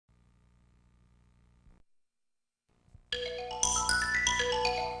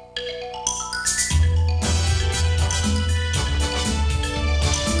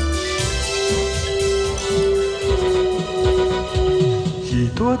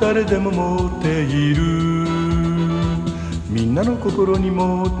誰でも持っている、みんなの心に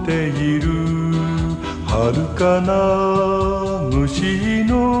持っている遥かな虫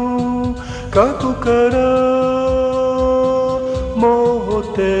の過去から持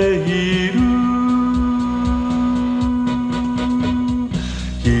っている、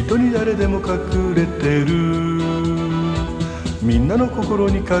人に誰でも隠れてる、みんなの心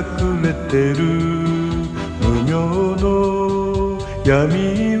に隠れてる無名の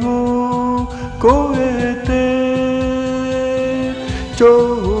闇を越えて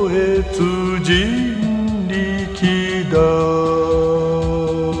超越人力だ、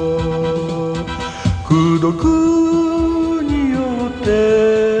功徳によって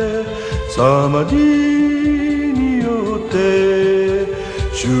サマディによって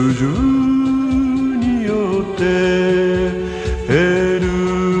主従によって得る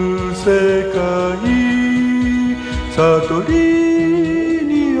世界悟り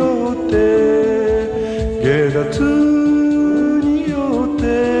によって下脱によって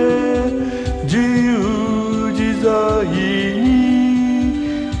自由自在に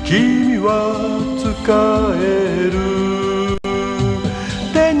君は使える、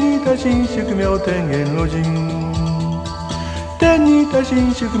天に多神宿命天元老人、天に多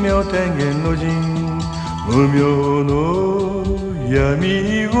神宿命天元老人、無明の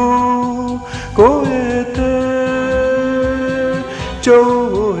闇を越えて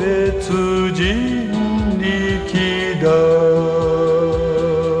超越人力だ。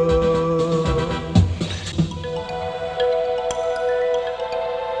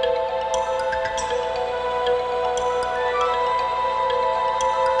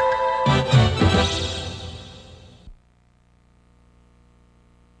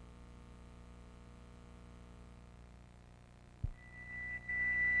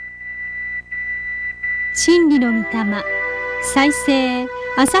真理の御霊再生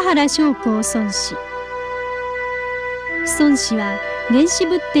朝原将校孫子。孫子は原始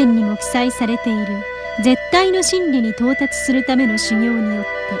仏典にも記載されている絶対の真理に到達するための修行によって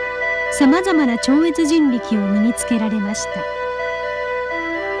さまざまな超越人力を身につけられました。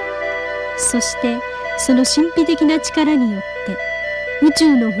そしてその神秘的な力によって宇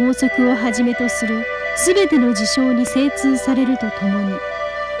宙の法則をはじめとするすべての事象に精通されるとともに、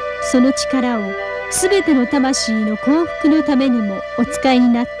その力をすべての魂の幸福のためにもお使いに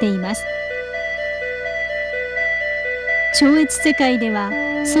なっています。超越世界では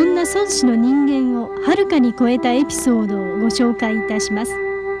そんな孫子の人間をはるかに超えたエピソードをご紹介いたします。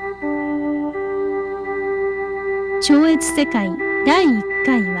超越世界第1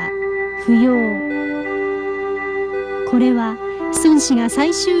回は不要。これは孫子が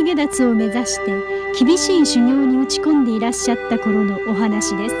最終下脱を目指して厳しい修行に打ち込んでいらっしゃった頃のお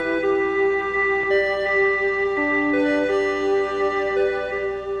話です。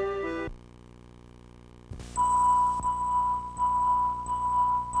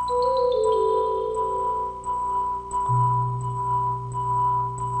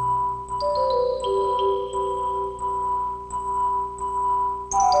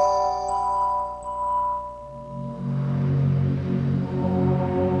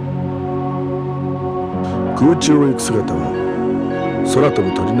空中を行く姿は空飛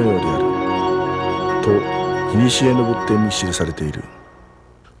ぶ鳥のようであると古の仏典に記されている。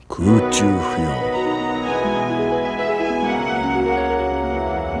空中浮揚。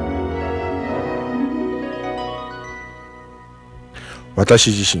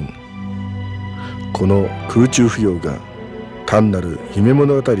私自身この空中浮揚が単なる夢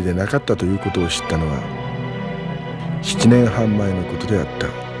物語でなかったということを知ったのは7年半前のことであった。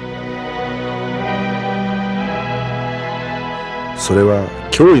それは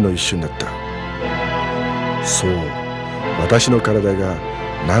驚異の一瞬だった。そう、私の体が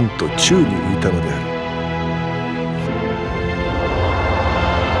なんと宙に浮いたのであ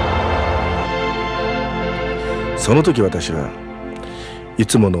る。その時私はい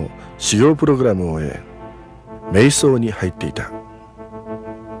つもの修行プログラムを終え瞑想に入っていた。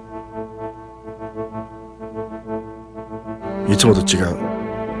いつもと違う。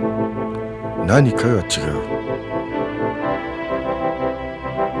何かが違う。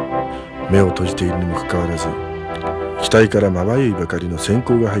目を閉じているにもかかわらず額からまばゆいばかりの閃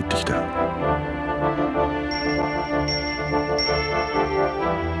光が入ってきた。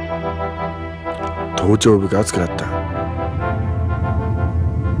頭頂部が熱くなった。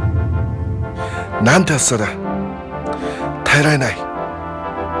なんて暑さだ。耐えられない。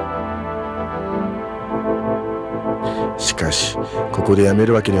しかしここでやめ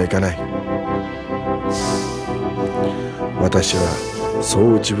るわけにはいかない。私はそ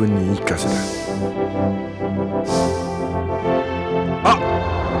う自分に言い聞かせた。あ、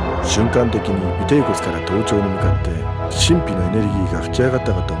瞬間的に尾てい骨から頭頂に向かって神秘のエネルギーが吹き上がっ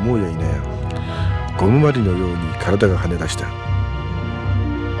たかと思うやいなや、ゴムまりのように体が跳ね出した。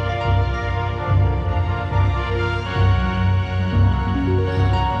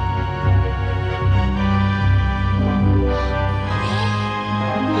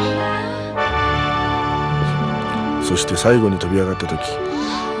そして最後に飛び上がった時、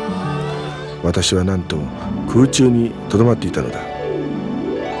私はなんと空中にとどまっていたのだ。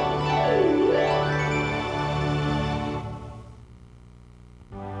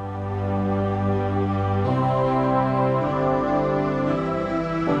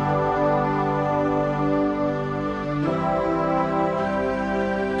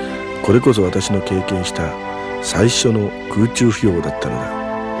これこそ私の経験した最初の空中浮揚だったのだ。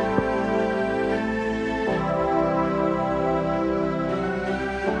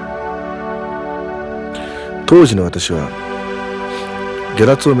当時の私は下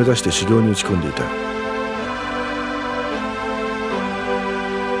脱を目指して修行に打ち込んでいた。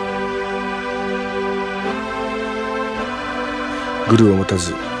グルを持た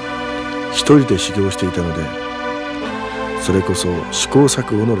ず一人で修行していたので、それこそ試行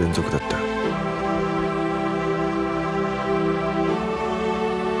錯誤の連続だった。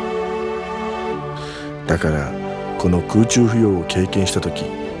だからこの空中浮揚を経験した時、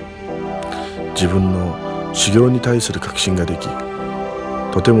自分の修行に対する確信ができ、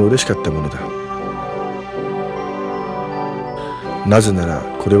とても嬉しかったものだ。なぜなら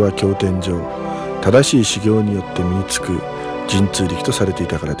これは経典上正しい修行によって身につく神通力とされてい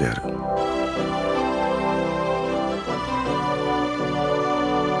たからである。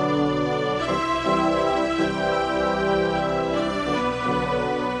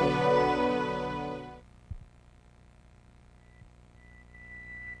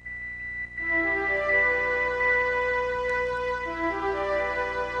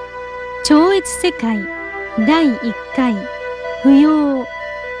超越世界第1回浮揚、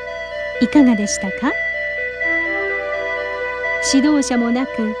いかがでしたか？指導者もな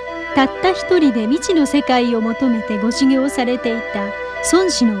くたった一人で未知の世界を求めてご修行されていた孫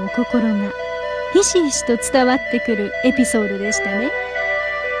子のお心がひしひしと伝わってくるエピソードでしたね。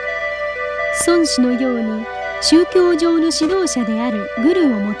孫子のように宗教上の指導者であるグルを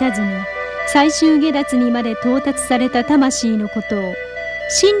持たずに最終下脱にまで到達された魂のことを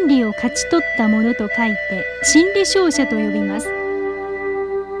真理を勝ち取ったものと書いて真理勝者と呼びます。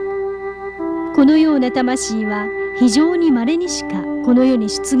このような魂は非常に稀にしかこの世に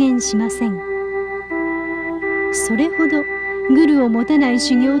出現しません。それほどグルを持たない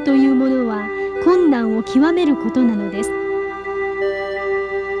修行というものは困難を極めることなのです。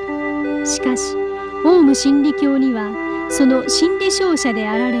しかしオウム真理教にはその真理勝者で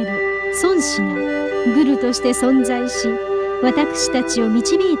あられる孫子がグルとして存在し、私たちを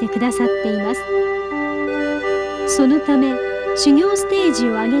導いてくださっています。そのため修行ステージ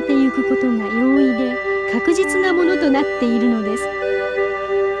を上げていくことが容易で確実なものとなっているのです。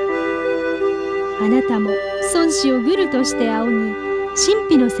あなたも孫子をグルとして仰ぎ、神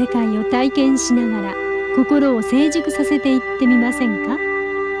秘の世界を体験しながら心を成熟させていってみませんか？